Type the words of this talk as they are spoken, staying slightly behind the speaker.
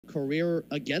career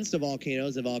against the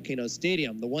Volcanoes at Volcanoes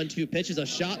Stadium. The 1-2 pitch is a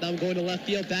shot. Now going to left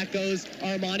field. Back goes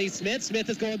Armani Smith. Smith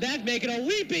is going back, making a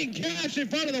leaping catch in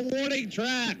front of the warning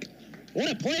track. What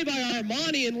a play by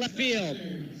Armani in left field.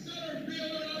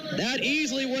 That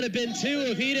easily would have been 2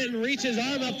 if he didn't reach his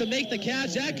arm up to make the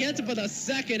catch. That gets him for the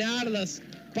second out of the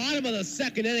bottom of the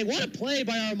second inning. What a play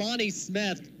by Armani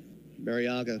Smith.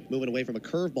 Mariaga moving away from a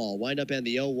curveball. Wind up in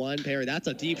the 0-1. Perry, that's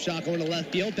a deep shot going to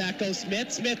left field. Back goes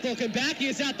Smith. Smith looking back. He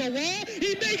is at the wall.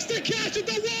 He makes the catch at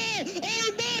the wall.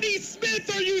 Armani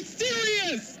Smith, are you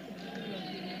serious?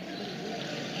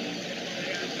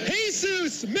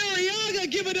 Jesus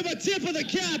Mariaga giving him a tip of the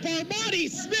cap. Armani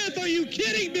Smith, are you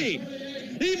kidding me?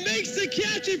 He makes the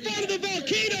catch in front of the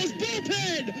Volcanoes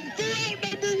bullpen for out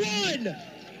number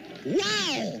 1.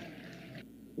 Wow.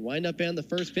 Wind up and the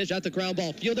first pitch. That's a ground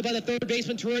ball. Fielded by the third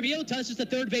baseman, Toribio. Touches the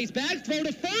third base bag. Throw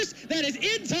to first. That is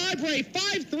in time for a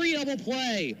 5-3 double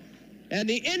play. And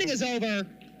the inning is over.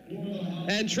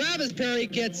 And Travis Perry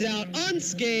gets out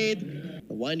unscathed.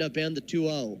 The wind up and the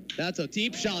 2-0. That's a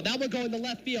deep shot. That one going to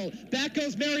left field. Back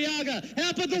goes Mariaga.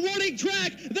 Half of the warning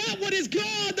track. That one is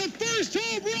gone. The first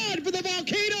home run for the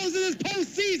Volcanoes in this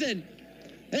postseason.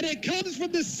 And it comes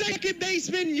from the second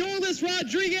baseman, Yorlis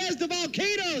Rodriguez. The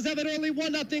Volcanoes have an early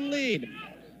 1-0 lead.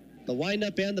 The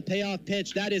windup and the payoff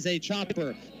pitch. That is a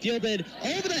chopper. Fielded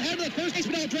over the head of the first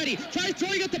baseman Aldretti. Tries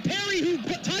throwing it to Perry, who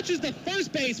touches the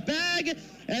first base bag.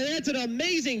 And that's an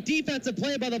amazing defensive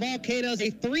play by the Volcanoes. A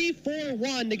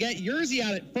 3-4-1 to get Yerzy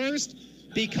out at first.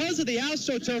 Because of the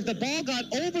AstroTurf, the ball got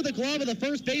over the glove of the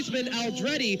first baseman,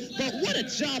 Aldretti. But what a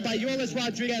job by Yorlis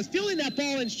Rodriguez, fielding that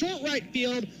ball in short right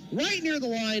field, right near the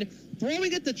line,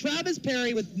 throwing it to Travis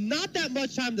Perry with not that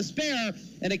much time to spare,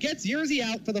 and it gets Yerzy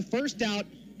out for the first out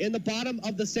in the bottom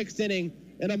of the 6th inning.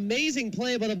 An amazing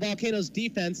play by the Volcanoes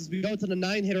defense as we go to the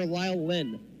 9-hitter Lyle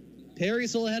Lynn. Perry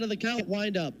still ahead of the count,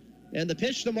 windup. And the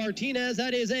pitch to Martinez,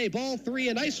 that is a ball 3.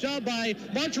 A nice job by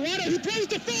Martirano, who throws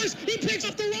to first. He picks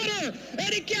up the runner, and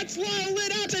it gets Lyle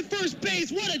Lynn out at first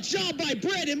base. What a job by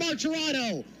Brandon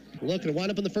Martirano. Looking to wind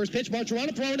up in the first pitch.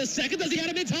 Martirano throwing to second. Does he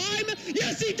have him in time?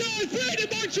 Yes, he does. Brandon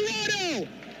Martirano,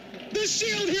 the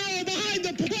shield hero behind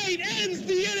the plate, ends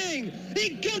the inning. He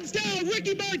guns down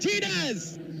Ricky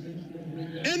Martinez,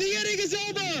 and the inning is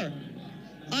over.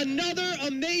 Another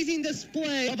amazing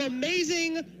display of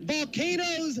amazing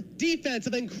Volcanoes defense,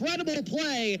 of incredible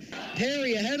play.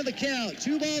 Perry ahead of the count.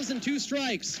 2 balls and 2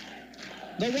 strikes.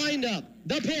 The windup,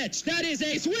 the pitch. That is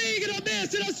a swing and a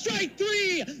miss and a strike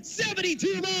 3.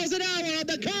 72 miles an hour on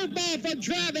the curveball from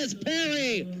Travis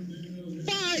Perry.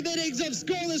 5 innings of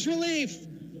scoreless relief.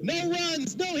 No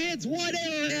runs, no hits, 1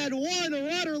 error, and 1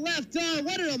 runner left on.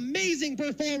 What an amazing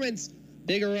performance.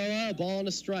 Figueroa, ball and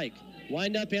a strike.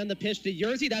 Wind up and the pitch to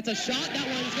Yerzy. That's a shot. That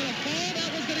one's going to fall.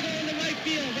 That one's going to go into right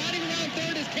field. Riding around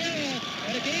third is Carroll.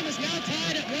 And the game is now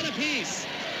tied at 1 apiece.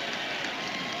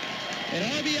 An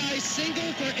RBI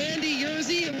single for Andy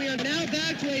Yerzy. And we are now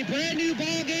back to a brand new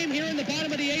ball game here in the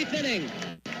bottom of the 8th inning.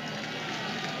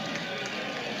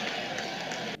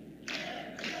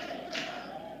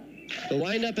 The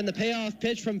wind up and the payoff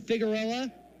pitch from Figueroa.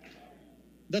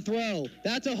 The throw.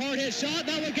 That's a hard hit shot.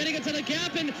 That one getting into the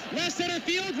gap in left center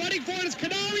field. Running for it is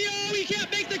Canario. He can't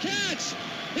make the catch.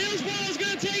 Hillsboro is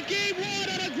going to take game 1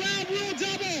 on a ground rule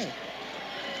double.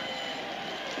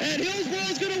 And Hillsboro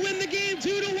is going to win the game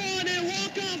 2-1. And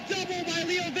walk-off double by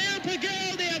Leo Van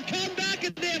Pagel. They have come back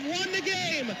and they have won the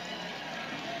game.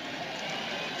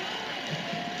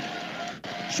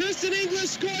 Tristan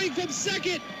English scoring from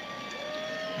second.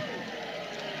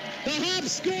 The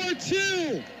Hops score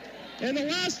 2 in the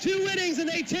last 2 innings, and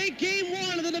they take game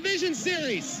 1 of the division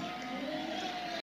series.